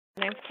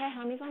Okay,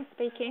 Hamilton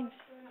speaking.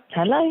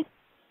 Hello?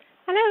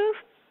 Hello.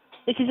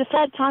 This is the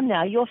third time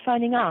now you're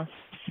phoning us.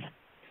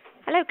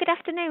 Hello, good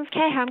afternoon.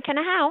 Care Home, can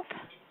I help?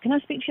 Can I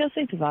speak to your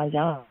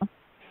supervisor?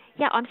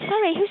 Yeah, I'm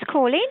sorry, who's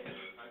calling?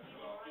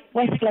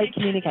 Westlake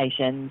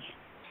Communications.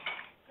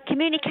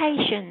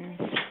 Communications.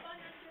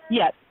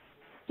 Yep.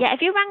 Yeah, have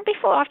you rang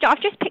before?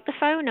 I've just picked the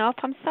phone up.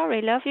 I'm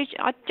sorry, love.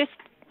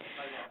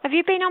 Have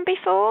you been on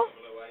before?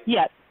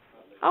 Yep.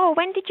 Oh,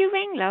 when did you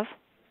ring, love?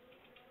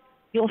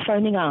 You're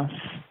phoning us.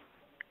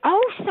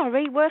 Oh,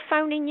 sorry, we're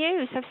phoning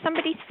you. So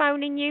somebody's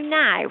phoning you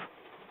now.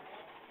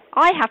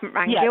 I haven't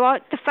rang Yep. you.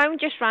 The phone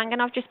just rang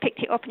and I've just picked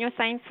it up and you're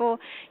saying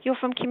you're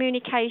from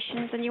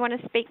Communications and you want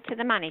to speak to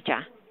the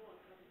manager.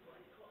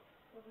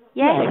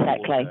 Yes? Yeah,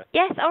 exactly.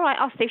 Yes, all right,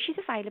 I'll see if she's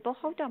available.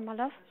 Hold on, my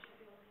love.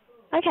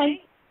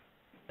 Okay.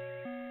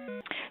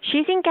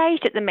 She's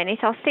engaged at the minute.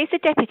 I'll see if the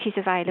deputy's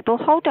available.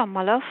 Hold on,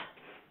 my love.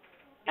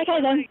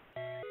 Okay then.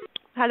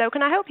 Hello,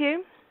 can I help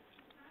you?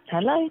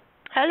 Hello?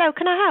 Hello,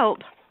 can I help?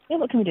 Yeah,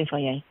 what can we do for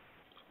you?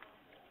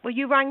 Well,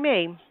 you rang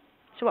me.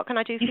 So what can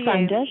I do for you? You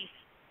phoned us.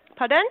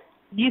 Pardon?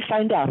 You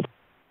phoned us.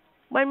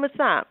 When was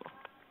that?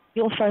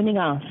 You're phoning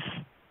us.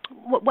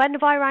 When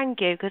have I rang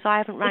you? Because I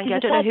haven't rang you. I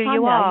don't know who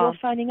you now. are. You're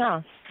phoning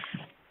us.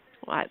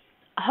 Right.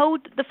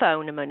 Hold the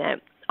phone a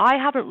minute. I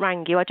haven't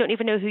rang you. I don't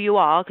even know who you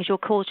are because your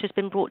call's just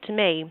been brought to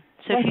me.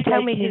 So if you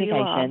tell me who you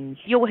are.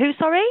 You're who,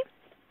 sorry?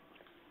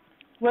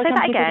 Say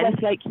that again.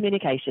 Westlake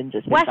Communications.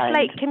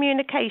 Westlake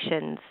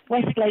Communications.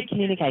 Westlake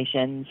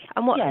Communications.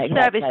 And what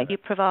service do you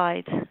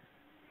provide?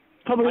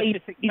 Probably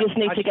you just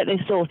need to get this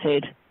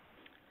sorted.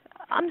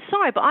 I'm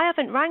sorry, but I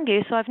haven't rang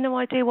you, so I have no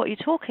idea what you're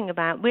talking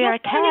about. We're a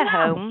care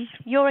home.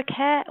 We're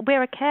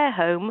a care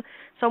home,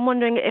 so I'm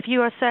wondering if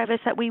you're a service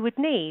that we would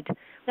need.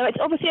 No, it's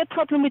obviously a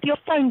problem with your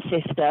phone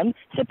system,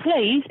 so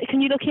please,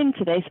 can you look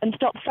into this and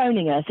stop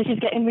phoning us? This is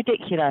getting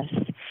ridiculous.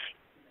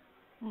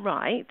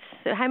 Right.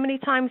 So how many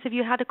times have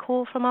you had a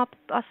call from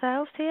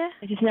ourselves here?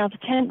 This is now the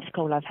 10th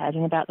call I've had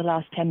in about the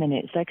last 10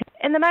 minutes. So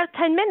in about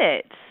 10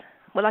 minutes?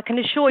 Well, I can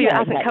assure you it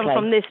hasn't come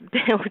from this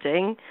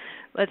building,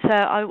 but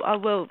I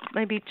will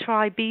maybe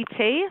try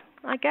BT,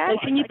 I guess.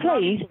 So can you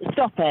please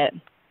stop it?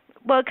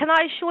 Well, can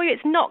I assure you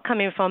it's not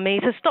coming from me,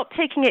 so stop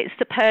taking it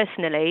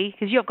personally,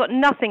 because you've got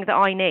nothing that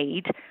I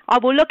need. I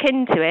will look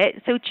into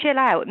it, so chill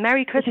out.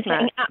 Merry Christmas. This is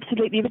getting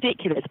absolutely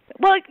ridiculous.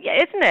 Well,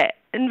 isn't it?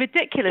 And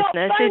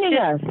ridiculousness is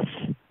just...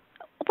 us.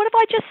 What have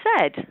I just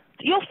said?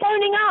 You're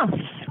phoning us.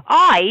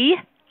 I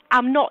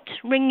am not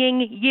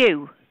ringing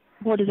you.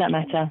 What does that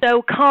matter?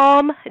 So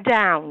calm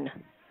down.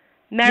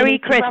 Merry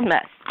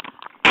Christmas.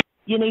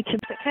 You need to...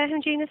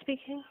 Cousin Gina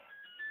speaking.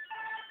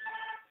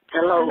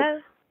 Hello. Hello.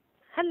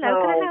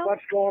 Hello, can I help?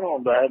 What's going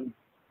on, bud?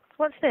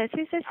 What's this?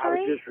 Who's this,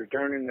 sorry? I was just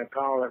returning the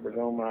call that was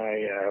on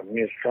my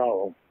missed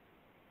call.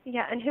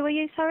 Yeah, and who are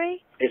you,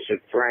 sorry? This is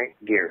Frank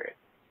Garrett.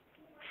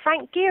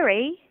 Frank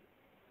Geary?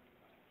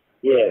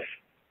 Yes.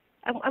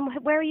 And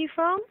where are you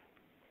from?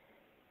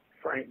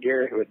 Frank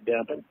Garrett with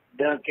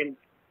Duncan.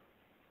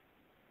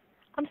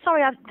 I'm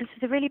sorry, this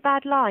is a really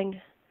bad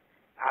line.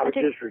 I was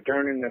just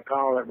returning the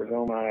call that was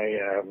on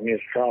my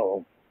missed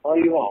call. What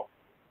do you want?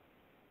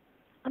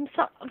 I'm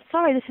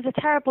sorry, this is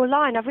a terrible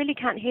line. I really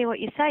can't hear what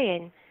you're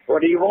saying.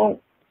 What do you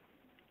want?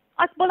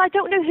 Well, I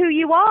don't know who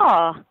you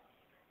are.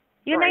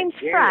 Your name's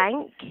Garrett.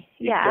 Frank.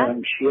 Yeah.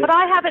 But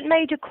I haven't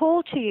made a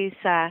call to you,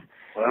 sir.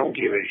 Well, I don't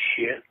give a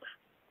shit.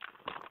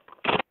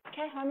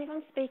 Care Home,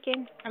 Yvonne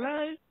speaking.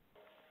 Hello?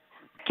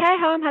 Care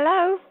Home,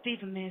 hello?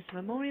 Stephen Mears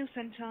Memorial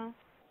Centre.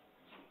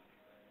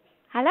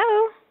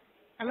 Hello?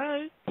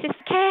 Hello? This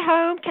is Care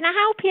Home. Can I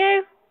help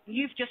you?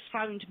 You've just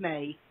phoned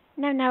me.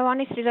 No,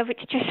 honestly, love, it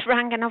just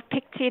rang and I've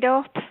picked it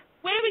up.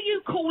 Where are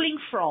you calling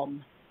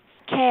from?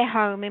 Care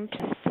Home in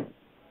Plymouth.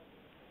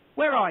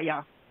 Where are you?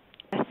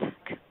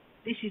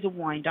 This is a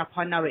wind-up,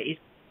 I know it is.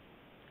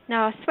 No,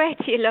 I swear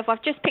to you, love,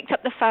 I've just picked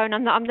up the phone.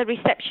 I'm the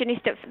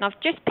receptionist, and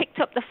I've just picked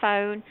up the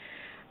phone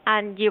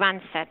and you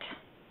answered.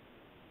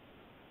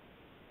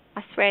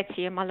 I swear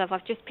to you, my love,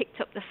 I've just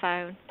picked up the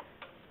phone.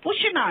 What's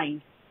your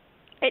name?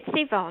 It's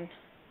Yvonne.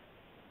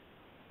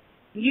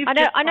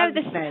 I know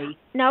this. Me.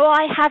 No,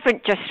 I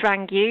haven't just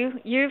rang you.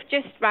 You've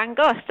just rang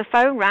us. The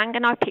phone rang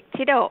and I picked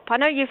it up. I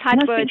know you've had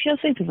Can I speak to your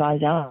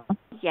supervisor?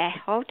 Yeah,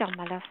 hold on,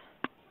 my love.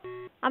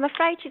 I'm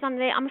afraid she's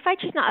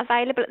not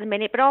available at the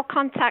minute, but I'll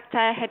contact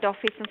her head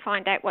office and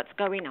find out what's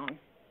going on.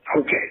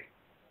 Okay.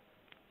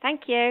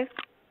 Thank you.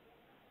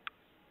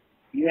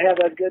 You have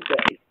a good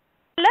day.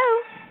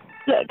 Hello?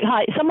 Look,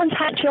 hi, someone's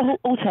hacked your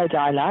auto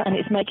dialer and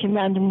it's making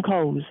random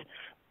calls.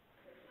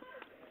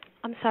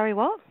 I'm sorry,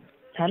 what?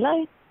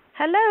 Hello?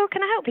 Hello,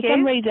 can I help you? For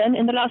some reason,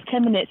 in the last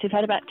 10 minutes, we've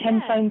had about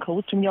 10 phone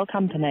calls from your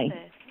company.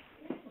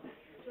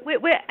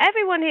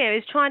 Everyone here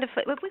is trying to...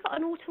 Have we got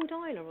an auto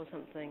dialer or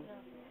something?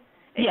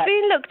 It's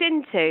been looked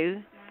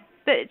into,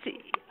 but is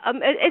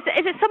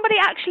it somebody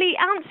actually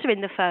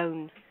answering the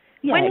phone?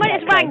 Yeah, when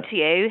it's rang to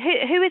you,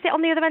 who is it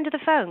on the other end of the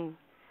phone?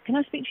 Can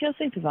I speak to your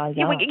supervisor?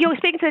 You're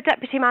speaking to the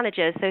deputy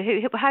manager, so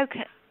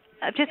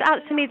just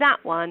answer me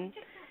that one.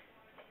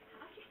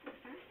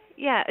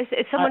 Yeah, is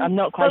someone... I'm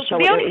not quite sure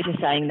what you're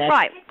saying there.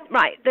 Right.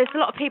 Right, there's a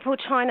lot of people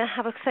trying to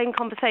have a same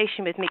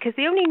conversation with me because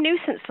the only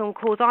nuisance phone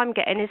calls I'm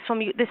getting is from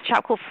this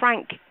chap called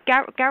Frank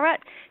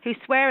Garrett, who's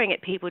swearing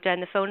at people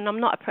down the phone, and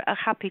I'm not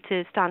happy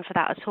to stand for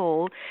that at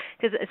all.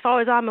 Because as far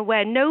as I'm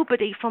aware,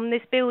 nobody from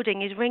this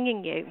building is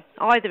ringing you,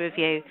 either of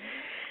you.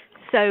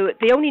 So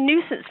the only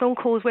nuisance phone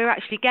calls we're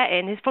actually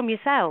getting is from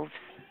yourselves.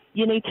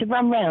 You need to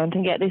run round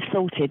and get this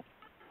sorted.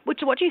 What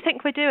do you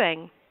think we're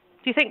doing?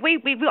 Do you think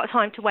we've got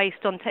time to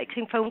waste on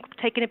taking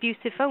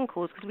abusive phone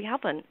calls? Because we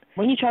haven't.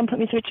 When you try and put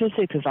me through to a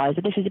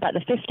supervisor, this is about the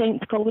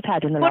 15th call we've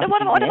had in the last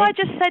What have I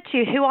just said to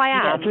you, who I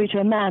am? You get through to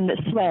a man that's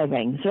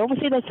swearing. So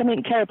obviously there's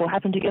something terrible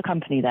happened at your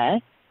company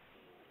there.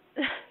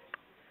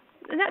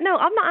 No,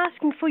 I'm not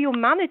asking for your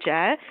manager.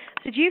 I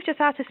said you've just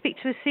had to speak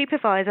to a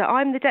supervisor.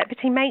 I'm the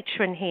deputy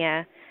matron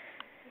here.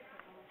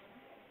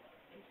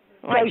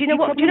 Right, So do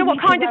you know what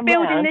kind of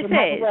building this is?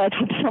 Have a word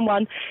with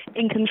someone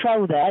in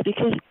control there,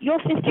 because your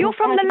system. You're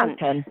from the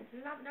Lant. Lant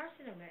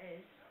nursing home it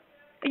is.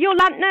 You're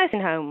Lant nursing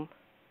home.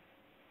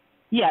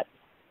 Yeah.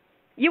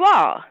 You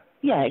are.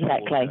 Yeah,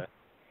 exactly.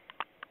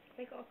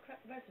 They got a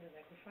resident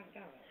there called Frank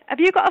Garrett. Have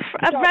you got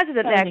a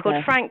resident there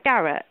called Frank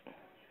Garrett?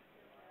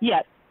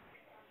 Yeah.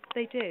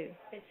 They do.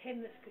 It's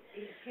him that's.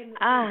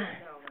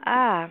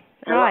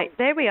 Right.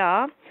 There we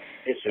are.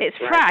 It's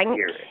Frank.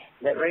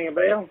 That ring a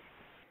bell?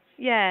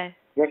 Yeah.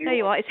 There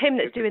you are. It's him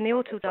that's doing the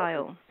auto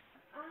dial.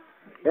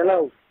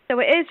 Hello. So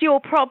it is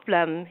your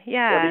problem.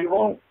 Yeah. What do you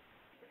want?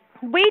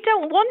 We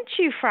don't want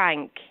you,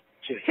 Frank.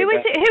 Who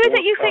is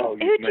it you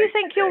think? Who do you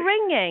think you're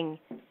ringing?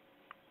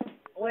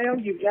 Well,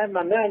 you got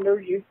my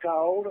number. You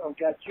called. I've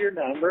got your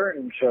number,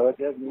 and so it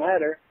doesn't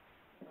matter.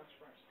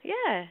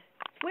 Yeah.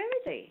 Where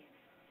is he?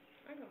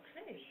 I don't know.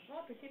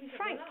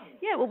 Frank.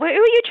 Yeah. Well, who are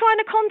you trying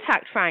to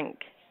contact, Frank?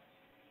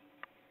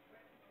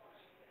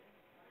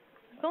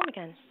 Gone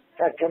again.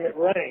 How come it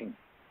rang?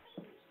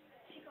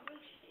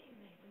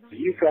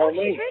 You call me.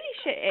 She's really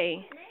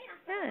shitty.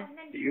 Yeah.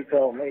 You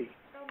call me.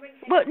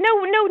 Well,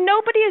 no,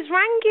 nobody has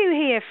rang you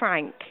here,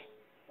 Frank.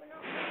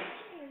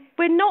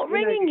 We're not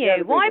ringing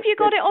you. Why have you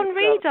got it on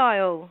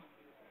redial?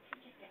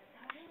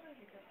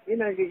 You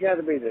know you got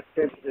to be the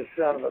stupidest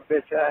son of a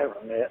bitch I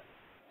ever met.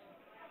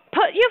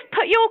 Put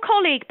your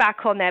colleague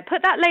back on there.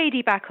 Put that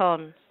lady back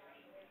on.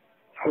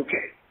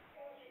 Okay.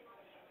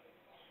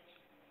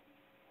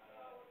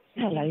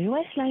 Hello,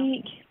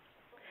 Westlake.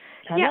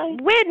 Hello. Yeah,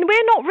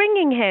 we're not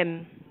ringing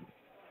him.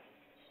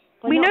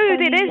 We know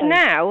who it is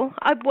now.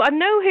 I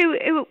know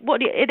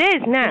what it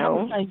is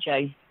now.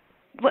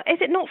 Well,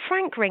 is it not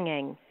Frank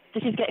ringing?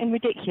 This is getting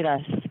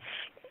ridiculous.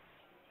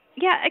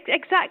 Yeah,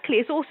 exactly.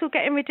 It's also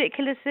getting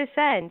ridiculous this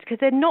end because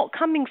they're not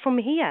coming from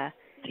here.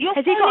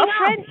 Has he got a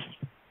friend?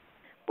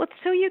 Well,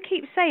 so you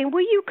keep saying.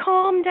 Will you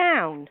calm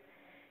down?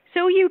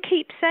 So you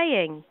keep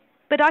saying.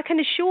 But I can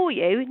assure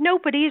you,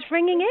 nobody is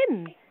ringing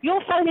in.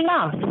 You're phoning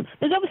us.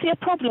 There's obviously a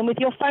problem with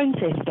your phone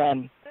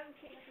system.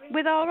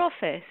 With our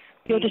office.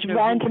 You're just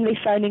randomly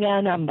phoning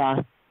our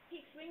number.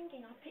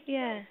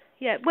 Yeah.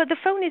 Well, the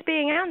phone is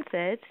being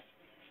answered.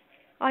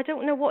 I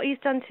don't know what he's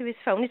done to his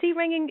phone. Is he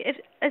ringing?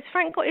 Has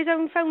Frank got his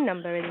own phone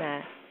number in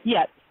there?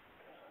 Yeah.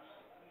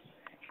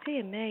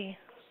 Dear me.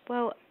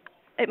 Well,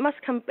 it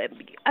must come.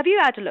 Have you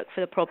had a look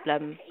for the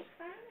problem?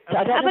 So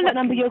I don't know what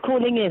number you're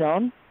calling in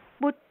on.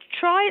 Well,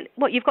 try.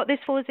 What, you've got this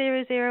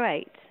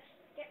 4008?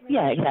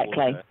 Yeah,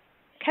 exactly.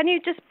 Can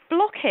you just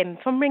block him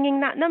from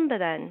ringing that number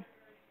then?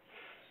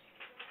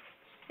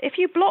 If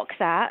you block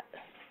that,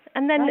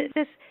 and then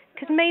this,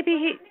 because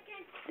maybe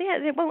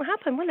it won't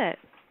happen, will it?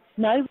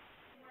 No.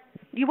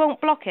 You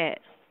won't block it?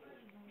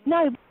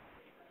 No.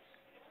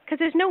 Because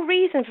there's no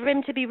reason for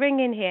him to be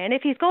ringing here, and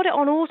if he's got it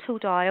on auto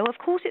dial, of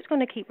course it's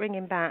going to keep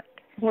ringing back.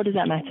 What does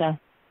that matter?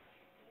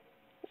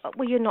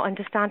 Well, you're not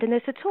understanding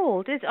this at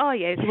all, are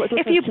you? So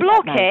if you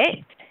block it,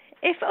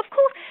 of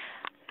course.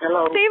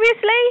 Hello.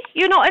 Seriously?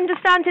 You're not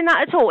understanding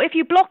that at all? If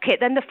you block it,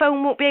 then the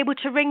phone won't be able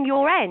to ring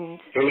your end.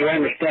 Can you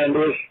understand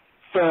this?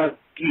 Fuck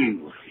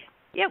you.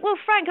 Yeah, well,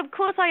 Frank, of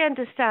course I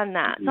understand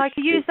that. So I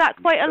could use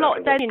that quite a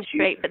lot down in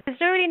street, but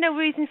there's really no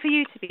reason for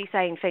you to be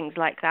saying things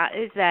like that,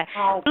 is there?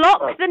 Oh,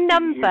 block the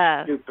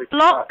number. You stupid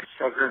block.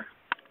 cocksucker.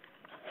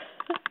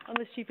 I'm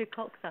a stupid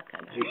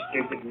cocksucker. You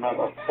stupid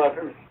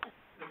motherfucker.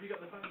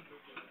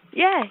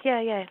 Yeah.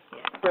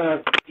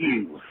 Fuck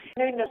you.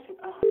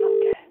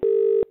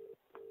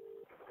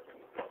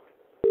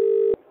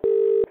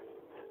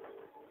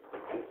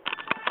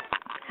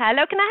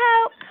 Hello, can I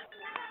help?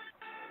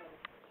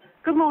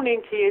 Good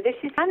morning to you. This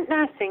is Ant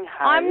Nursing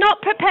Home. I'm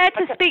not prepared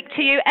to speak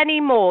to you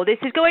anymore. This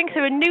is going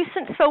through a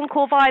nuisance phone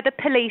call via the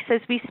police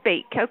as we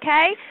speak,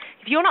 okay?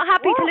 If you're not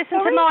happy to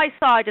listen to my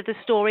side of the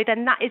story,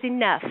 then that is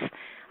enough.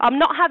 I'm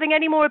not having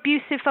any more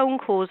abusive phone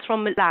calls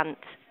from Lant.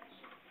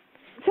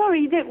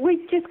 Sorry, that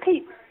we just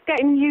keep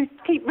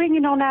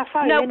ringing on our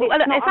phone. No,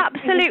 it's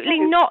absolutely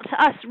not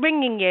us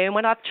ringing you. And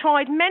when I've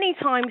tried many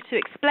times to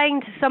explain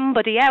to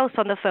somebody else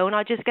on the phone,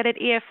 I just get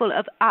an earful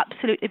of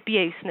absolute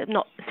abuse, and I'm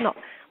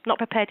not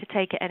prepared to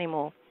take it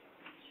anymore.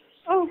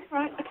 Oh,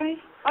 right, okay.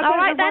 I All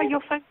right, don't know why then.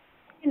 your phone.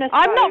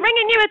 I'm not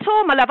ringing you at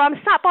all, my love. I'm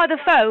sat by the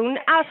phone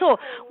at all.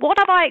 What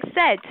have I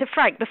said to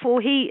Frank before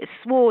he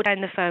swore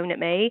down the phone at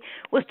me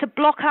was to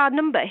block our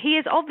number. He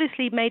has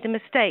obviously made a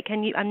mistake,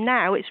 and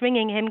now it's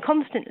ringing him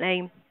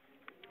constantly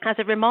as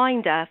a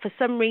reminder for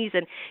some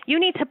reason. You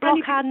need to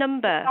block our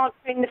number. I'm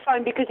answering the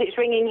phone because it's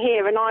ringing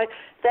here, and I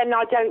don't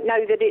know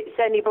that it's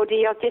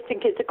anybody. I just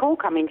think it's a call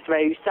coming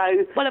through. So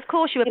well, of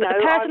course you were. But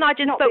the person I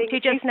just spoke to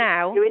just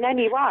now. In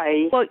any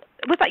way. Well,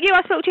 was that you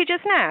I spoke to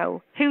just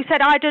now? Who said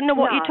I don't know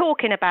what you're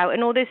talking about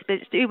and all this? But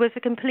who was a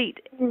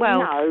complete.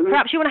 Well,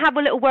 perhaps you want to have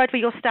a little word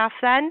with your staff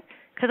then,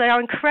 because they are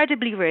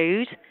incredibly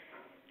rude.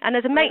 And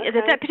as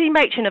a deputy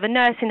matron of a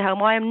nursing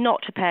home, I am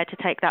not prepared to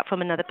take that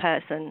from another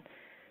person.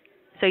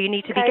 So you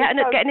need to be getting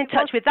in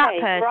touch with that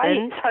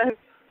person. Right?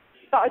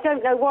 But I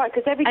don't know why,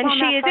 because every time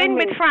she is in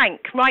with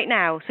Frank right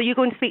now, so you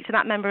go and speak to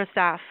that member of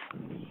staff.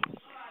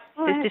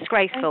 It's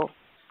disgraceful.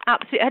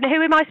 Absolutely. And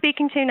who am I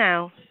speaking to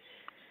now?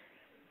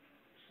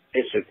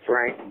 This is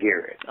Frank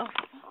Garrett. Oh.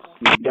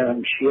 You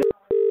dumb shit.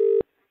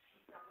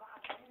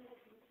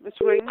 Miss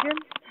Ringen?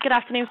 Good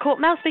afternoon, Court.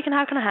 Mel speaking.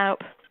 How can I help?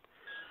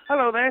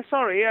 Hello there.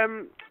 Sorry.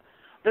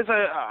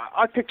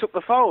 I picked up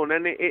the phone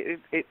and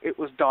it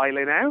was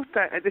dialing out.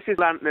 This is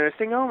Lant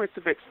Nursing Home. It's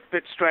a bit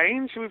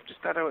strange. We've just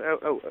had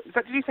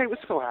did you say it was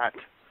for Hat?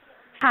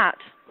 Hat.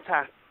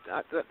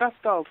 That's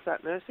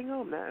Dalstat Nursing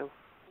Home now.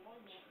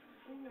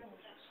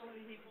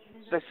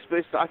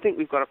 I think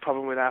we've got a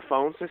problem with our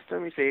phone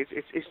system. You see,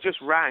 it's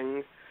just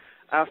rang.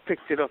 I've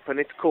picked it up and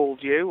it's called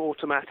you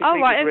automatically. Oh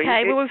right,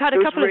 okay. Well, we've had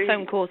a couple of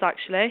phone calls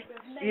actually.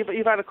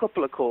 You've had a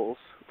couple of calls.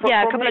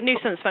 Yeah, a couple of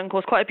nuisance phone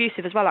calls, quite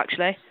abusive as well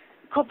actually.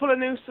 Couple of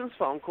nuisance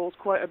phone calls,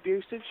 quite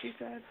abusive, she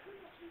said.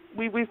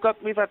 We've had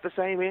the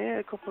same here.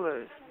 A couple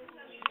of.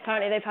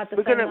 Apparently they've had the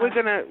We're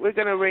same.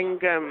 gonna ring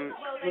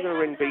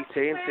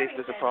BT and see if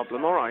there's a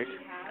problem. All right.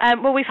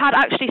 Well, we've had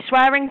actually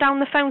swearing down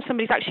the phone.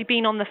 Somebody's actually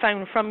been on the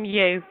phone from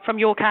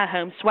your care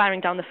home, swearing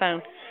down the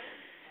phone.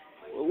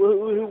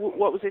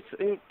 What was it?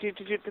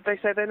 Did they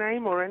say their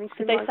name or anything?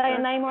 Did they say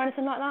a name or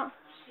anything like that?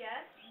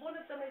 Yes. One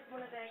of them is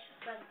one of their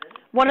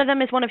residents. One of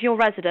them is one of your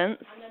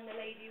residents.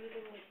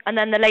 And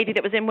then the lady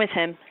that was in with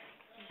him.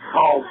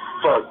 Oh,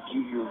 fuck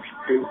you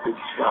stupid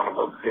son of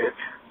a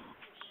bitch.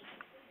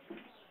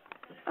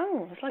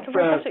 Oh, it's like a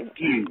robotic. Fuck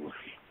you.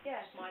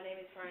 Yes, my name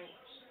is Frank.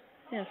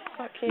 Yes,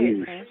 fuck you.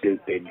 You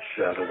stupid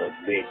son of a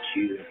bitch,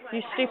 you.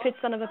 You stupid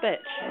son of a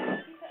bitch.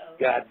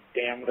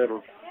 Goddamn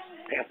little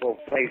pimple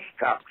face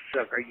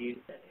cocksucker, you.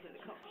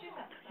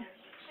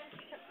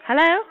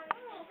 Hello?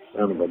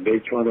 Son of a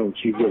bitch, why don't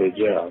you get a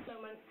job?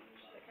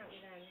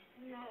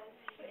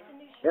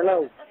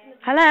 Hello?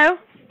 Hello?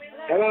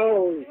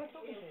 Hello?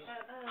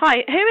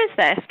 Hi, who is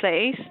this,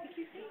 please?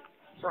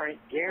 Frank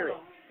Garrett.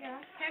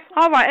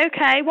 All right,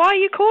 okay. Why are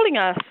you calling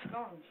us?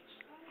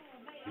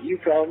 You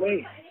call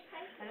me.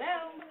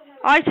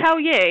 I tell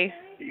you.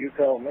 You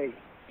call me.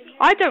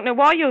 I don't know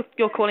why you're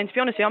calling, to be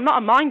honest with you. I'm not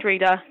a mind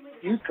reader.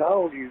 You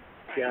called, you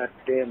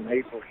goddamn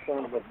hateful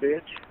son of a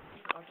bitch.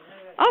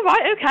 All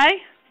right,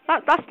 okay.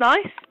 That's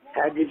nice.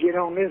 How'd you get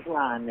on this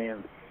line,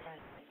 then?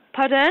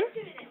 Pardon?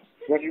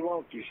 What do you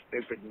want, you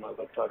stupid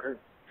motherfucker?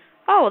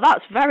 Oh,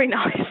 that's very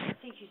nice.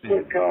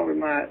 Quit calling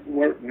my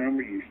work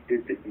number, you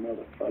stupid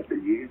motherfucker,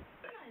 you.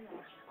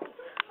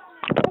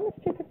 I'm a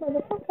stupid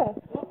motherfucker.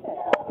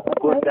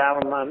 Quit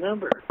dialing my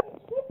number,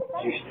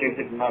 you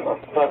stupid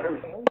motherfucker.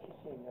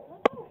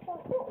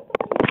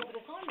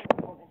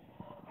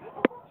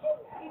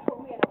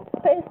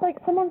 But it's like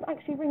someone's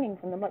actually ringing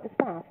from them, like the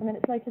staff, and then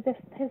it's like as if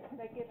his...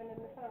 They're giving him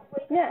the phone.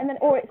 Yeah, and then,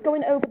 or it's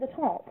going over the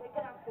top.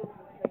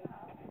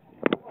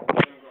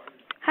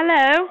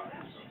 Hello?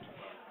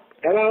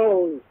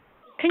 Hello?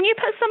 Can you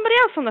put somebody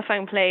else on the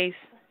phone, please?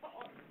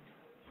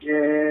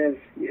 Yes.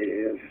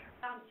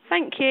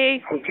 Thank you.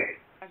 Okay.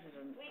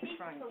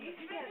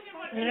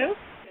 Hello?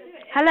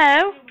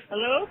 Hello?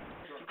 Hello?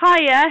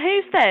 Hiya,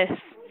 who's this?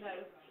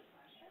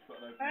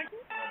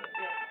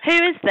 Who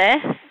is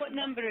this? What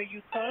number are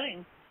you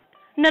calling?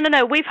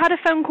 No, we've had a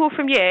phone call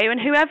from you, and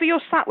whoever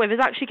you're sat with is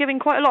actually giving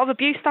quite a lot of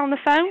abuse down the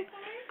phone.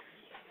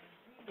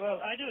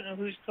 Well, I don't know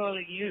who's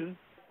calling you.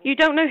 You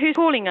don't know who's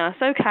calling us?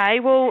 Okay,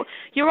 well,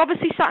 you're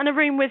obviously sat in a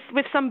room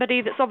with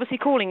somebody that's obviously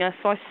calling us,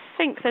 so I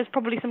think there's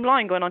probably some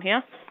lying going on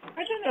here.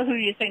 I don't know who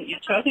you think you're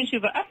talking to,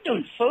 but I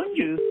don't phone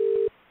you.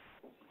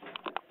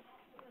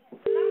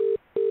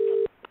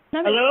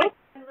 No, hello?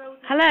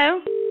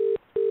 Hello?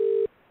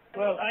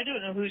 Well, I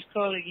don't know who's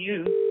calling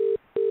you.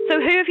 So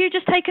who have you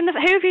just taken the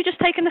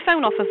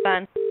phone off of,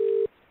 Ben?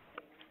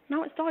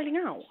 Now it's dialing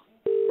out.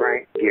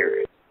 Frank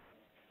Garrett.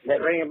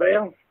 That ring a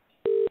bell?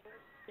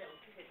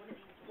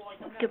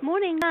 Good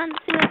morning, Lance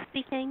Hill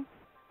speaking.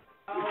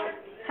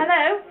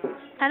 Hello?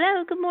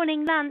 Hello, good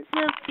morning, Lance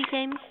Hill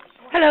speaking.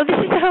 Hello, this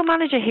is the home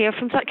manager here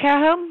from that care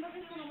home.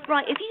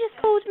 Right, if you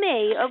just called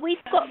me,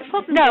 we've got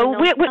problems. No,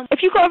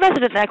 if you've got a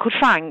resident there called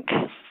Frank.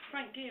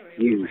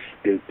 You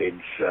stupid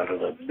son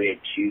of a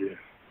bitch, you.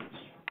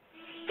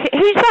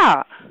 Who's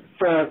that?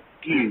 Fuck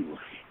you.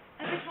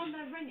 Every time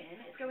they're ringing,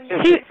 it's going...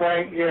 This is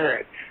Frank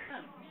Garrett.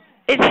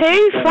 It's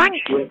who? Frank?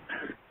 Shit.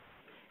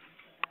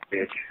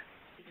 bitch.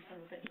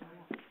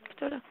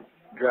 Sort of.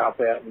 Drop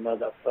out,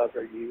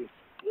 motherfucker, you.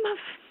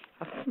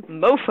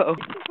 Mofo.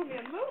 Probably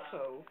a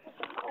mofo.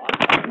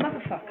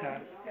 Motherfucker.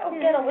 Oh,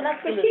 get on with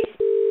that.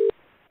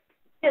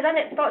 Yeah, then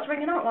it starts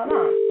ringing out like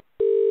that.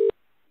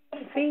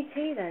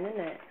 BT then, isn't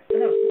it?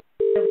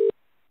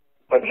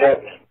 What's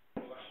that?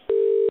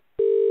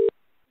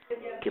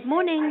 Good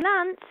morning,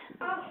 Lance.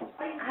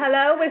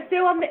 Hello, we're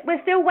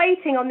still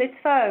waiting on this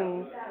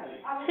phone.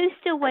 Who's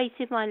still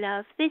waiting, my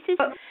love? This is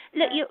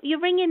look. You're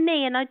ringing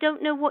me, and I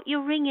don't know what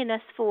you're ringing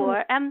us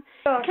for. Can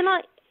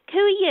I? Who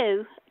are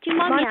you? Do you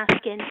mind me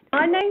asking?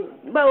 I know.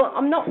 Well,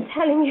 I'm not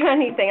telling you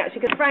anything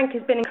actually, because Frank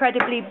has been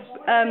incredibly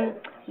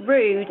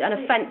rude and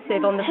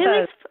offensive on the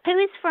phone. Who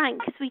is Frank?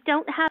 Because we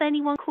don't have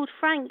anyone called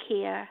Frank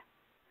here.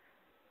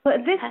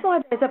 But this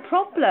one is a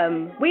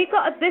problem. We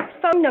got this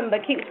phone number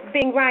keeps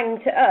being rang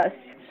to us.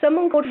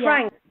 Someone called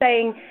Frank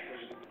saying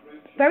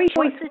very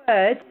choice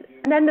words,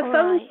 and then the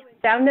phone goes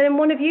down, and then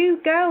one of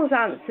you girls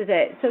answered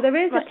it. So there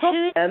is a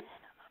problem.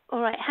 All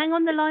right, hang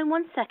on the line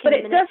 1 second. But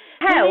it does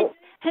help.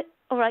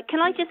 All right, can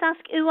I just ask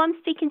who I'm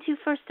speaking to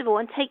first of all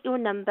and take your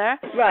number?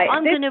 Right.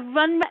 I'm going to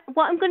run.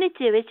 What I'm going to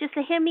do is just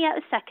hear me out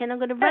a second. I'm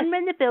going to run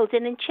around the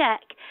building and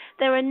check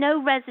there are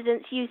no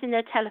residents using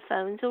their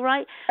telephones. All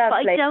right.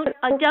 Lovely. But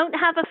I don't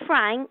have a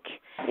Frank.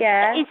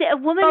 Yeah. Is it a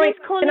woman that's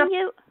calling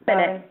you?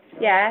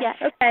 Yeah.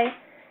 Okay.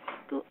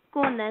 Go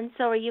on then.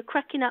 Sorry, you're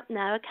cracking up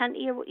now. I can't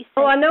hear what you're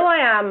saying. Oh, I know I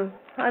am.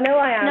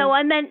 No,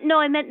 I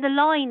meant the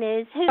line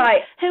is.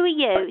 Who are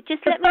you?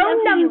 Just let me know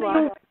who you are. The phone number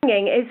you're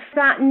ringing is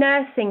that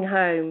nursing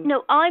home.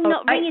 No, I'm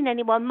not ringing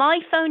anyone. My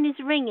phone is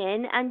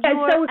ringing, and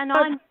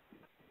I'm.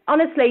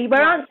 Honestly,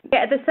 we're answering it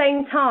at the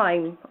same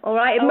time. All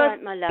right. All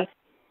right, my love.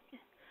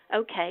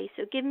 Okay,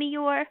 so give me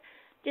your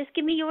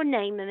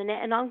name a minute,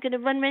 and I'm going to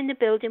run around the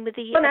building with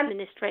the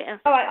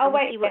administrator. All right, I'll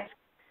wait.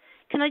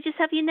 Can I just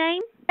have your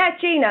name? Yeah,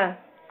 Gina.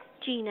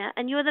 Gina,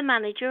 and you're the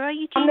manager, are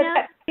you, Gina? I'm the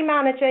deputy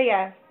manager,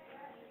 yeah.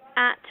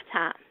 At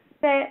Pat.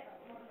 That's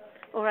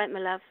it. All right, my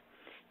love.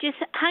 Just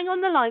hang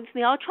on the line for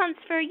me. I'll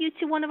transfer you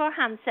to one of our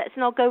handsets,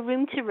 and I'll go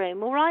room to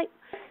room, all right?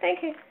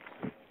 Thank you.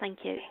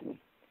 Thank you.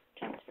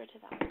 Transfer to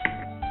that.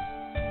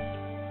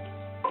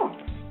 Oh,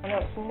 I know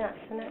it's nuts,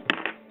 isn't it?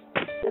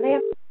 And they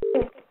have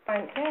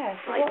Frank there.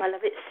 Right, my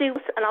love, it's Sue,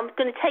 and I'm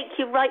going to take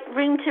you right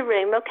room to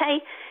room, okay?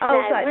 Oh,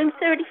 now, right.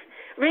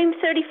 Room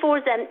 34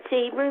 is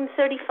empty, room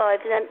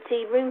 35 is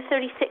empty, room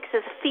 36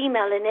 has a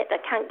female in it that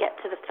can't get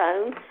to the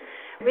phone.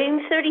 Room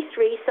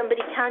 33,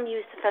 somebody can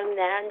use the phone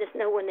there, and there's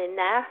no one in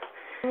there.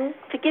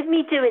 Forgive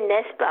me doing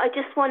this, but I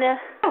just want to...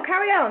 Oh,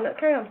 carry on.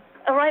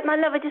 All right, my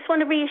love, I just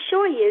want to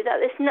reassure you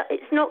that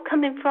it's not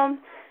coming from...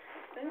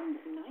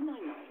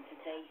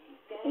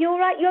 You all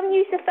right? You haven't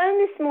used the phone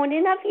this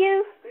morning, have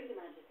you?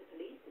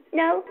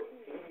 No?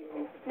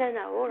 No,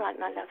 all right,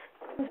 my love.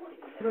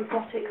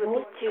 Robotic.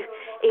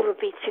 It would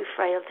be too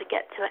frail to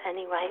get to it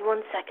anyway.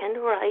 1 second,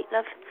 all right,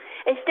 love.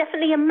 It's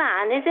definitely a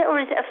man, is it,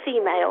 or is it a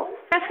female?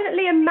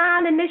 Definitely a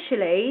man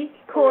initially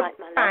called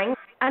Frank,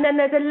 and then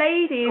there's a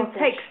lady who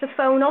takes the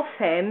phone off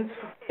him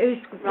who's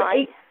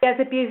as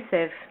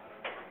abusive.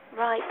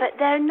 Right, but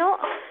there's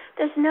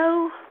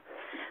no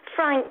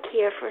Frank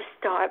here for a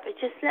start, but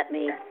just let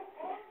me...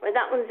 Well,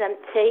 that one's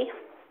empty.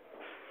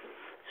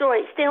 It's all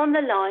right, stay on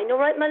the line, all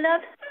right, my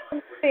love?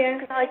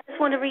 Yeah. I just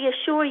want to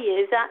reassure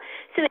you that...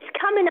 So it's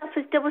coming up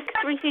as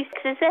 336,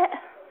 is it?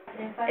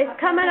 It's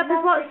coming up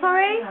as what,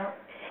 sorry?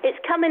 It's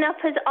coming up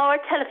as our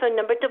telephone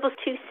number,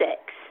 226.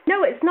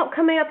 No, it's not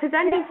coming up as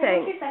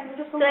anything.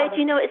 So how do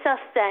you know it's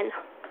us then?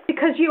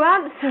 Because you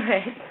answer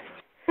it.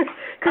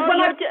 Because when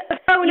I pick the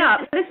phone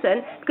up,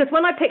 listen, because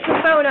when I pick the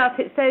phone up,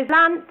 it says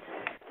Lance.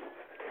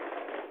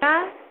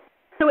 Yeah?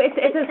 So it's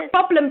a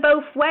problem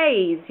both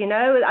ways, you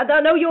know. I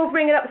don't know you're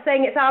bringing up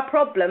saying it's our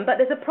problem, but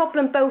there's a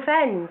problem both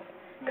ends.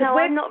 No,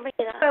 I'm not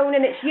ringing up. Phone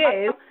and it's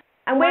you,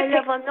 and we're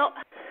I'm not.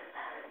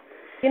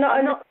 You're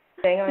not.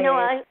 No,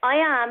 I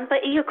am,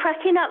 but you're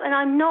cracking up, and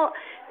I'm not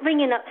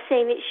ringing up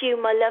saying it's you,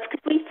 my love,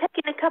 because we've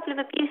taken a couple of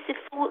abusive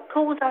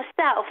calls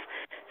ourselves,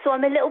 so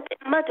I'm a little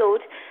bit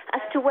muddled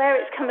as to where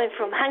it's coming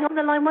from. Hang on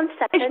the line 1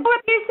 second. Is your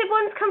abusive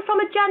ones come from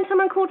a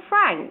gentleman called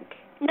Frank?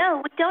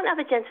 No, we don't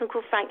have a gentleman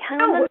called Frank. Hang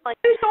on the line.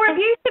 Who's your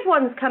abusive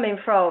ones coming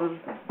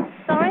from?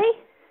 Sorry?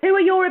 Who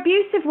are your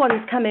abusive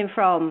ones coming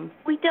from?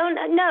 We don't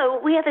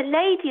know. We have a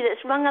lady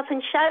that's rung up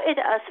and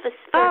shouted at us for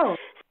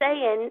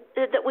saying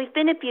that we've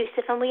been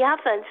abusive, and we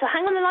haven't. So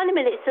hang on the line a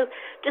minute. So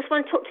just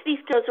want to talk to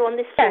these girls who are on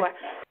this floor.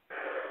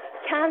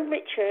 Can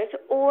Richard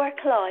or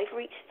Clive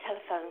reach the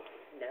telephone?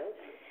 No.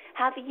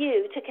 Have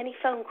you took any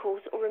phone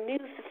calls or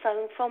removed the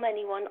phone from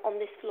anyone on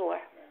this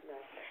floor? No.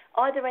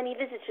 Are there any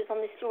visitors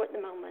on this floor at the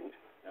moment?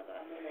 No.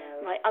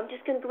 Right, I'm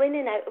just going to go in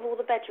and out of all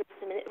the bedrooms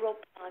in a minute. Rob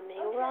behind me,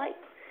 all right?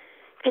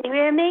 Can you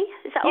hear me?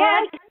 Is that all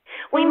right?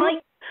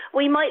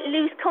 We might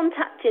lose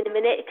contact in a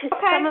minute because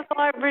some of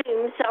our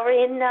rooms are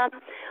in...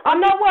 I'm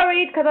not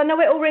worried because I know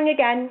it'll ring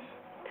again.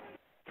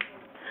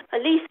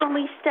 At least when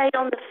we stay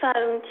on the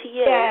phone to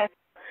you. Yeah.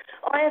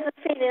 I have a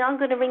feeling I'm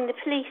going to ring the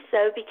police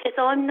though, because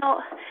I'm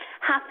not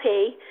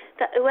happy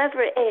that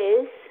whoever it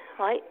is...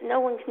 Right, no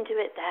one can do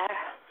it there.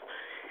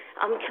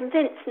 I'm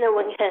convinced no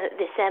one can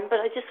at this end, but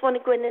I just want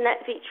to go in and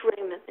out of each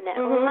room a minute,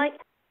 all right?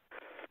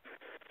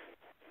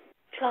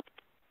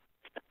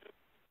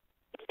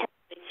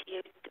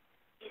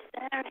 Is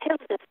there?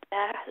 Hilda's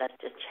there. Let's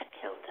just check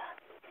Hilda.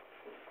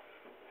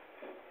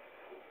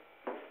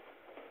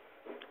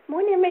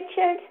 Morning,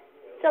 Richard.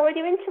 Sorry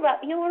to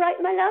interrupt. You all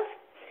right, my love?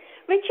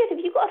 Richard,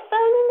 have you got a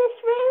phone in this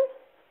room?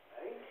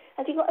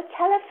 Have you got a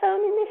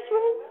telephone in this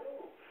room?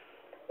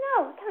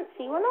 No, I can't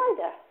see one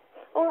either.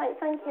 All right,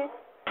 thank you.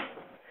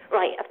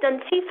 Right, I've done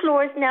 2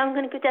 floors. Now I'm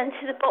going to go down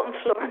to the bottom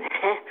floor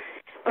there.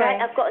 Right,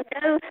 I've got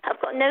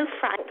no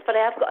Frank, but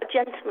I have got a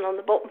gentleman on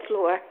the bottom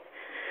floor.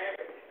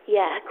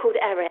 Yeah, called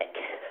Eric.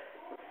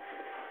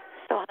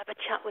 So I'll have a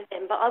chat with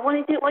him. But I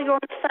want to do it while you're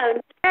on the phone.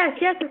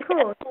 Yes, of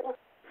course.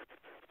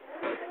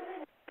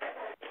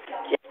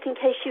 Just in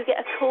case you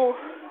get a call.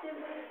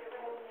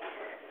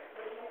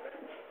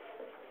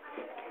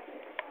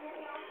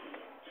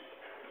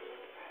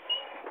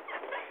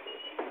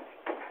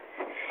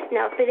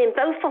 Now, I've been in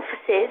both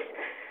offices,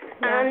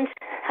 and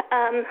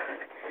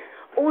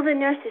all the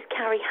nurses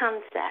carry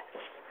handsets.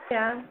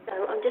 Yeah.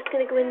 So I'm just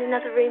going to go in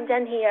another room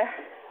down here.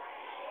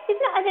 You've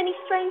not had any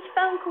strange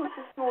phone calls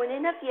this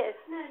morning, have you?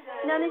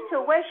 None at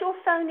all. Where's your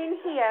phone in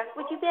here?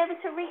 Would you be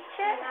able to reach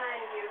it?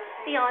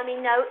 Behind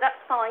me? No, that's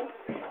fine.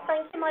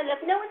 Thank you, my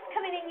love. No one's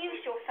come in and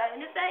used your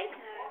phone, have they?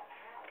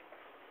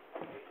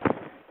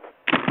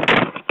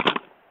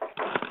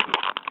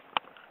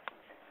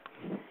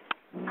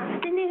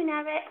 Afternoon,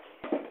 Eric.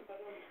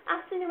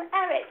 Afternoon,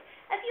 Eric.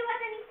 Have you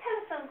had any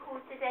telephone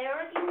calls today, or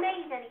have you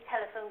made any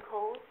telephone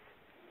calls?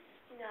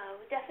 No,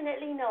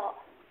 definitely not.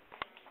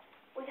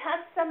 We've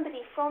had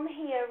somebody from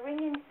here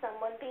ringing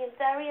someone, being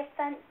very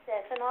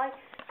offensive, and I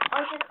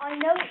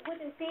know it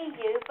wouldn't be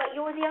you, but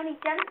you're the only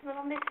gentleman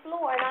on this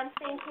floor, and I'm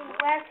thinking,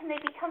 where can they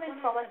be coming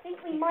from? I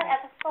think we might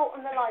have a fault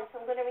on the line, so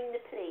I'm going to ring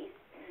the police,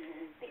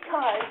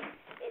 because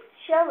it's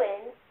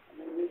showing.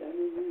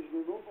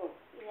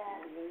 Yeah.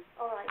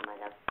 All right, my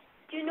love.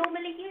 Do you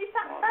normally use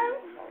that phone?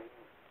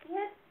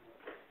 Yeah.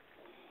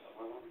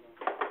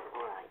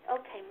 All right.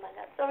 Okay, my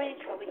love. Sorry to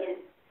trouble you.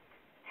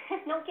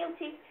 Not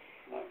guilty.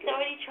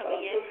 Sorry to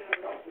trouble you.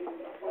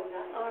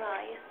 All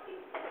right.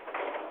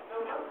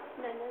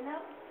 No.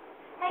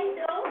 Hey,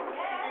 Dol.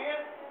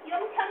 You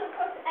haven't come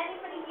across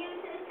anybody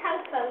using a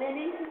telephone and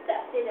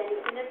intercepted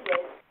anything, have you?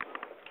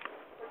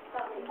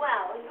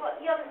 Wow.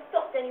 You haven't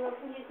stopped anyone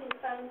from using the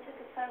phone, took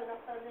a phone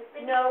off on this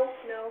thing? No.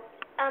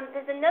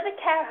 There's another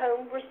care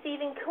home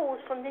receiving calls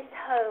from this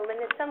home, and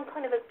there's some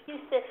kind of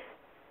abusive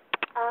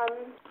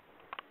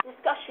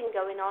discussion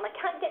going on. I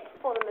can't get to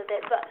the bottom of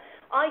it, but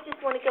I just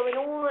want to go in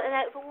all and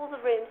out of all the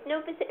rooms.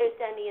 No visitors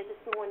down here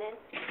this morning.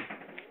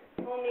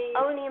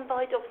 Only in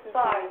by Dobson's.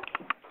 Five.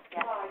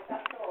 Yeah.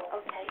 That's all.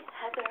 Okay,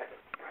 Heather.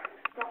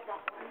 Not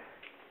that one.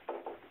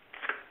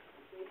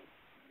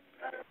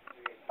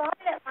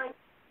 Violet,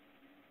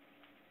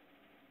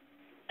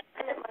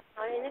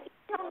 darling, have you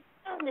been on the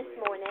phone this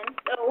morning?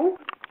 No.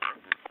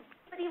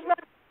 Somebody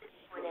run this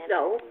morning?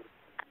 No.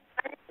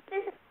 And it's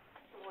business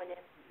this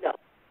morning? No.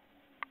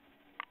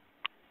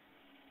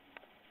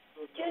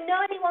 Do you know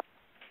anyone?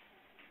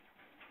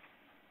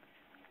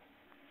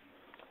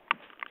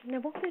 No,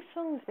 what if his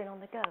phone's been on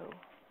the go? I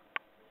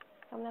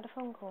haven't had a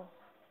phone call.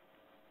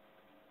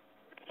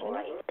 All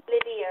right,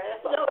 Lydia.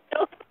 No.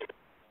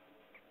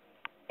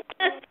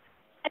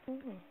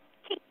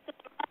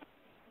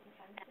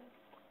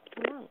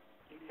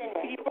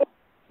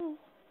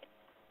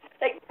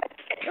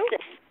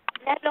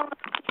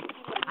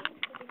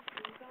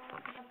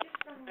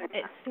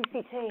 It's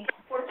CCT.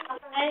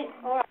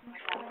 All right.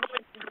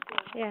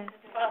 Yeah.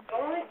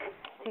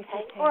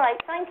 CCT. All right,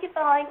 thank you,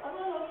 bye.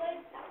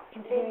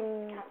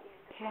 Continuing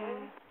care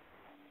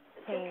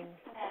team.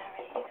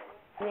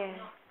 Yeah.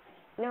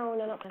 No,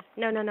 not this.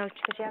 No,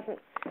 because she hasn't.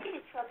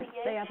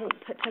 They haven't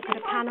took her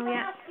to panel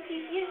yet.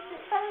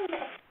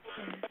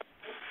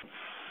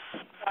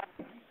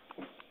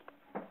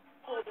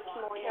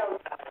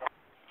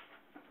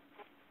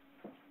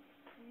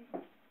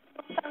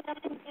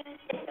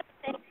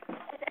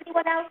 Has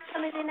anyone else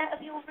coming in out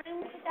of your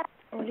room today?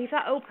 Oh, leave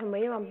that open,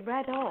 will you? I'm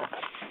red hot.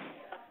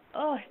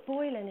 Oh, it's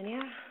boiling in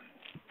here.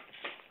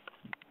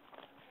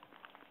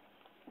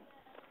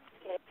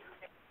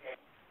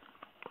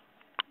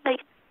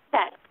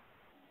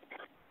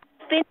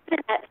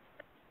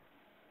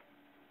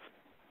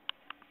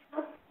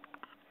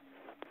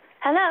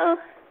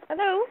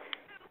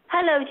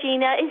 Hello,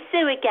 Gina. It's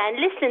Sue again.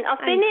 Listen, I've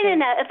been in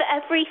and out of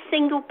every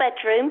single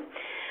bedroom.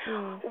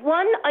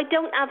 One, I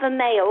don't have a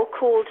male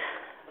called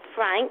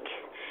Frank,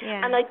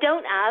 and I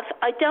don't have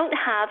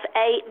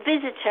a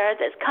visitor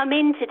that's come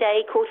in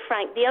today called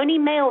Frank. The only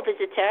male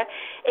visitor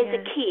is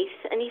a Keith,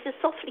 and he's a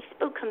softly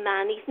spoken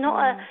man. He's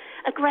not a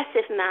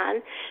aggressive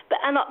man, but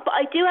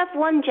I do have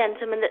one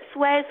gentleman that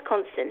swears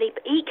constantly,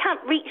 but he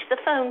can't reach the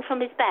phone from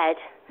his bed.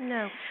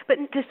 No, but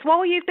just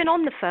while you've been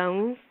on the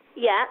phone,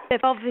 yeah,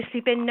 there've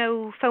obviously been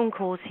no phone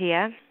calls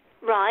here.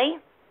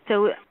 Right. So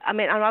So, I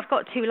mean, and I've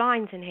got 2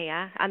 lines in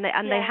here, and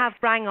they have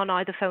rang on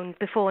either phone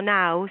before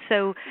now.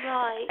 So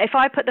if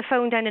I put the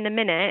phone down in a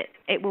minute,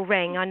 it will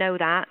ring, I know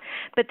that.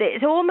 But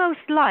it's almost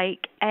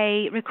like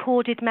a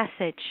recorded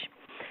message.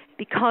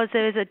 Because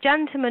there's a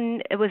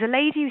gentleman, it was a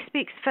lady who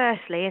speaks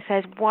firstly and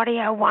says, "What do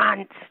you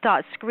want?"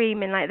 Starts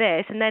screaming like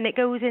this, and then it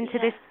goes into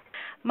this,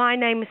 "My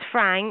name's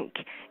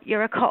Frank,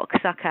 you're a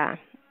cocksucker,"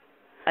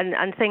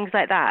 and things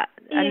like that.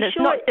 And it's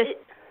not just,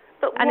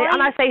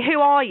 and I say,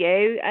 "Who are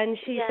you?" And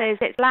she says,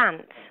 "It's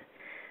Lance."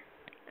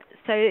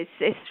 So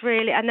it's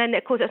really, and then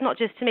of course it's not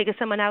just to me, because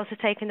someone else has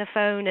taken the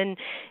phone and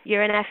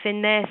you're an F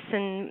in this,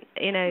 and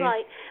you know.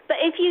 Right, but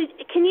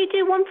can you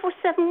do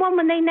 1471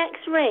 when they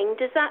next ring?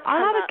 Does that?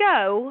 I'll have a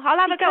go.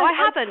 I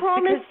haven't. I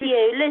promise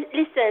you.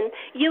 Listen,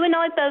 you and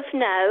I both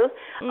know.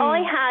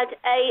 I had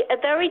a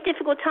very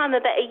difficult time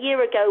about a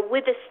year ago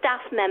with a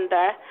staff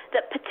member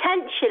that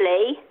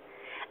potentially,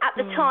 at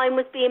the time,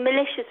 was being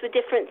malicious with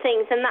different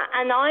things, and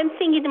I'm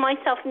thinking to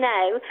myself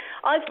now,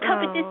 I've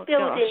covered this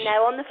building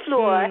now on the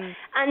floor,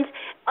 and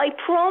I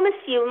promise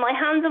you, my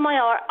hands on my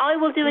heart, I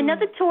will do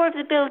another tour of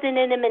the building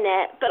in a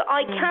minute, but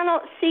I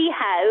cannot see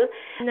how,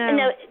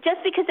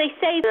 just because they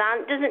say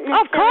that doesn't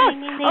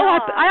necessarily mean they are.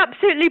 I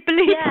absolutely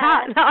believe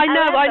that. I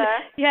know. However,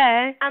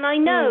 and I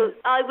know,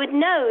 I would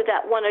know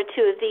that 1 or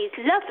 2 of these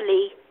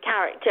lovely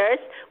characters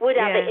would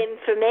have it in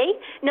for me,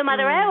 no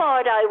matter how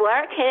hard I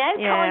work and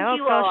how kind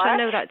you are. I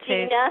know that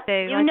too.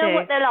 You know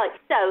what they're like.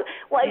 So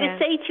what I would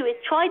say to you is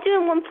try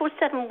doing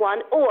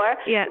 1471 or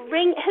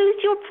ring. Who's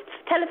your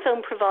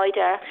telephone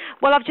provider?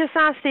 Well, I've just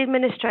asked the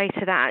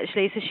administrator that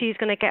actually, so she's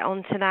going to get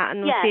onto that,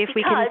 and we'll see if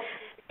we can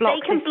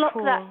block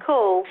that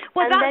call.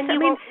 Well, and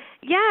then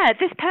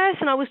this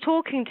person I was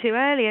talking to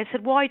earlier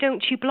said, "Why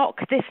don't you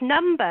block this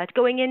number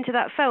going into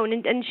that phone?"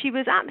 And she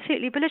was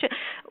absolutely belligerent.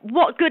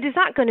 What good is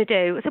that going to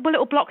do? I said, "Well,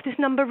 it'll block this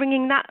number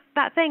ringing that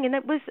thing," and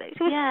it was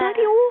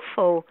bloody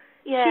awful.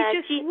 Yeah, she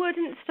just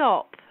wouldn't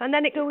stop. And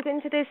then it goes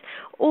into this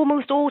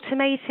almost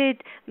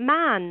automated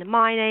man.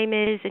 "My name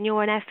is," and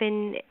you're an F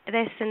in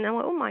this, and I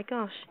went, "Oh my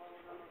gosh."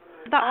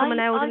 That's from an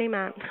elderly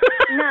man.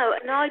 No,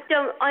 I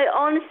don't. I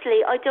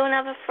honestly don't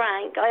have a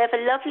Frank. I have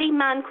a lovely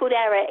man called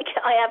Eric.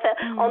 I have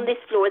on this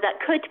floor that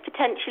could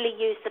potentially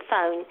use the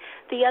phone.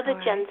 The other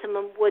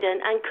gentleman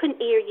wouldn't and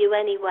couldn't hear you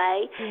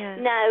anyway. Yeah.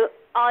 Now,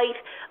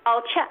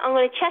 I'll check. I'm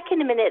going to check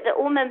in a minute that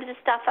all members of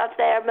staff have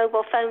their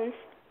mobile phones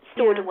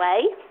stored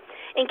away,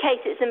 in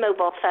case it's a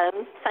mobile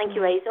phone. Thank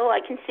you, Hazel. I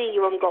can see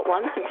you haven't got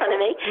one in front of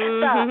me.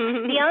 But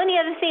the only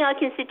other thing I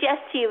can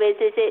suggest to you is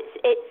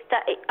it's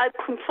that I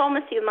can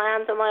promise you, my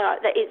hands on my heart,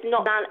 that it's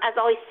not as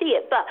I see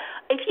it. But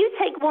if you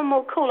take one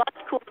more call,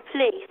 I'd call the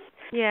police.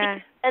 Yeah.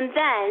 And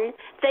then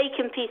they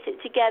can piece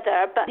it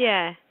together. But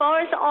as far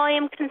as I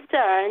am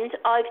concerned,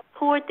 I've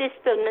toured this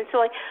building, and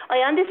so I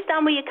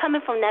understand where you're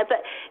coming from now.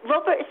 But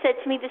Robert said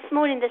to me this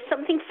morning, there's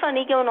something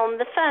funny going on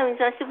the phones.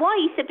 And I said, why?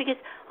 He said, because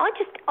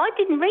I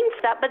didn't ring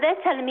for that, but they're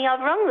telling me I've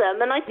rung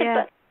them. And I said,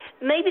 but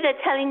maybe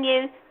they're telling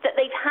you that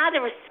they've had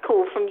a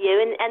call from you,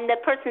 and the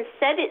person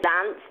said it,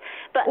 Lance.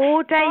 But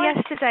all day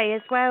yesterday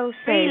as well,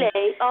 Sue.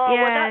 Really? Oh,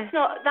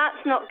 well,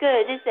 that's not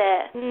good, is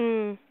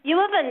it? You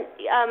haven't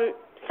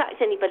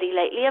sacked anybody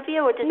lately, have you?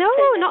 Or no,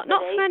 not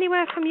from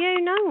anywhere from you.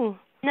 No.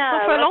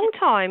 Not for a long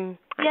time.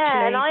 Actually.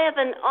 Yeah, and I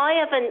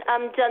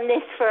haven't done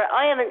this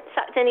I haven't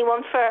sacked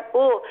anyone for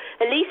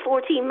at least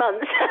 14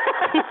 months.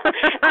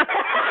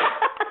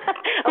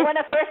 And when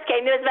I first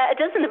came, there was about a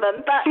dozen of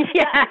them. But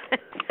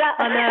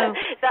I know.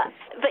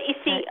 But you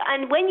see,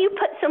 and when you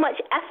put so much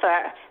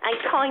effort and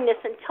kindness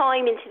and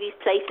time into these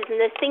places, and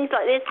there's things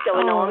like this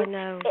going on,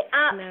 it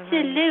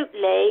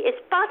absolutely,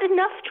 it's bad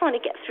enough trying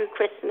to get through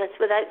Christmas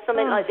without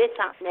something like this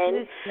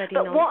happening.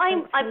 But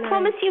I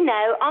promise you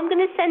now, I'm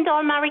going to send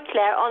our Marie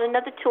Claire on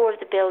another tour of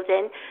the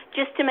building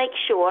just to make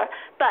sure.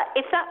 But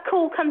if that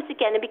call comes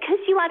again, and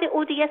because you had it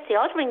all yesterday,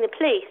 I'd ring the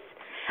police.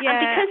 And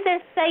because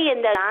they're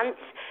saying that, Lance,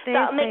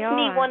 that makes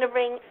me want to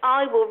ring.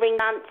 I will ring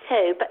Lance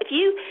too. But if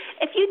you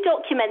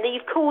document that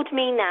you've called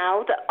me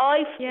now, that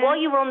while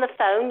you were on the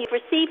phone, you've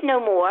received no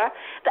more.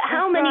 But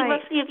how many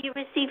roughly have you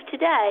received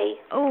today?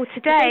 Oh,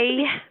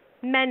 today.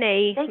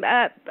 Many,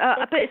 but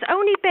it's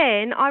only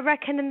been, I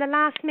reckon, in the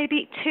last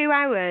maybe 2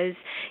 hours.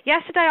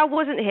 Yesterday I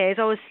wasn't here,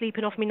 so I was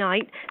sleeping off my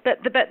night. But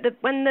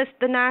when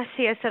the nurse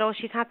here said,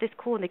 she's had this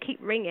call and they keep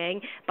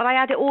ringing, but I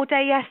had it all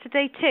day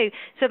yesterday too.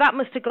 So that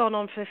must have gone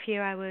on for a few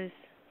hours.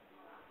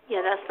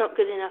 Yeah, that's not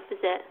good enough,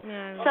 is it?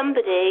 No.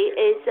 Somebody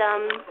is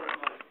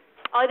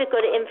either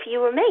got it in for you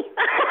or me.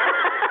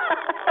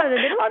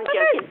 I'm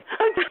joking.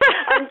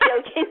 I'm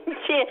joking.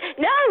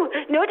 No,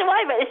 nor do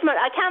I. But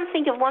I can't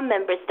think of one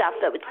member of staff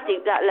that would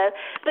stoop that low.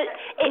 But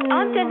I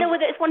don't know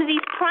whether it's one of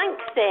these prank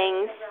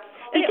things.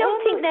 You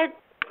don't think they're...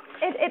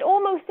 It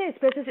almost is,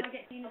 because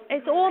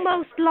it's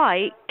almost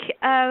like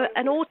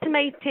an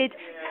automated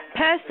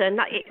person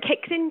that it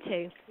kicks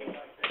into.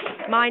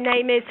 My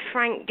name is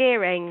Frank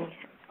Gearing.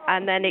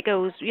 And then it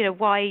goes,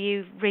 why are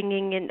you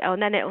ringing?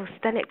 And then it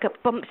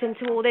bumps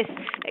into all this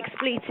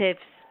expletives.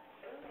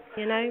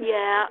 you know?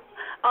 Yeah,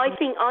 I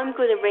think I'm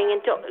going to ring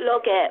and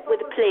log it with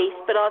the police,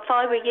 but if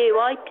I were you,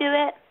 I'd do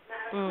it.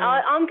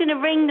 I'm going to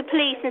ring the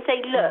police and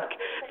say, look,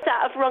 that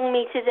have rung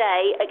me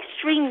today,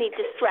 extremely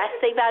distressed.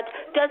 They've had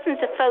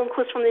dozens of phone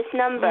calls from this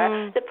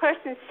number. The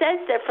person says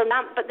they're from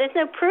that, but there's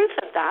no proof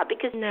of that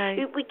because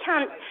you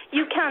can't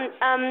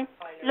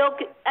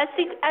log.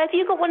 Have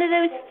you got one of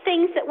those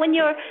things that when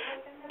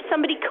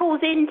somebody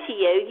calls into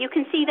you, you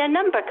can see their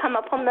number come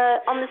up on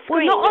the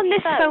screen? Well, not on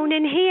this phone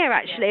in here,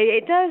 actually.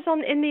 It does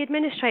in the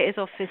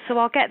administrator's office, so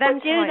I'll get them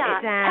to write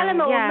it down. Tell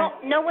them all,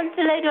 no one's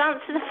allowed to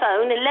answer the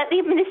phone, and let the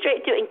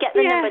administrator do it and get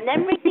the number, and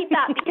then ring me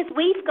back because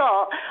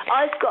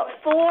I've got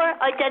 4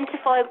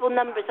 identifiable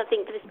numbers, I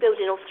think, for this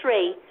building, or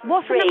 3.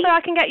 What's the number I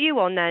can get you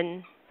on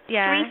then?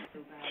 Yeah.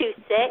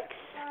 326.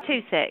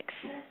 26.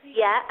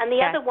 Yeah, and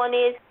the other one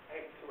is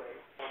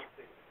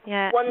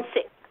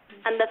 16,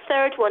 and the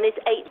third one is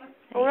 8.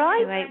 All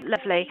right. Right,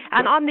 lovely.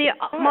 And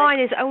mine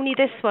is only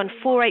this one,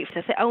 48.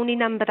 That's the only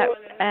number that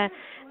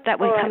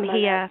would come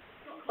here.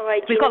 All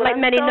right. We've got like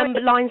many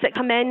number lines that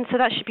come in, so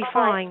that should be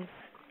fine.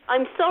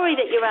 I'm sorry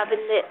that you're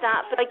having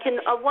that, but I can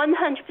 100%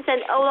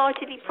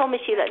 wholeheartedly promise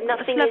you that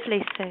nothing That's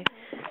lovely, Sue.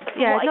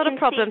 Yeah, not a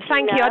problem.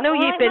 Thank you. I know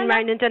you've been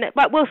round and done it,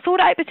 but we'll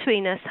sort it out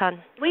between us, hon.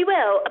 We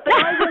will, but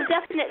I will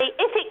definitely,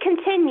 if it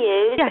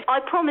continues, I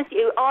promise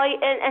you,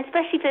 and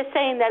especially if they're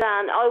saying their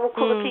land, I will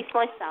call the police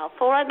myself.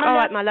 All right, my love? All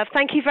right, my love.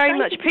 Thank you very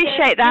much.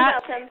 Appreciate that.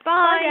 You're welcome.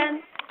 Bye. Bye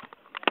then.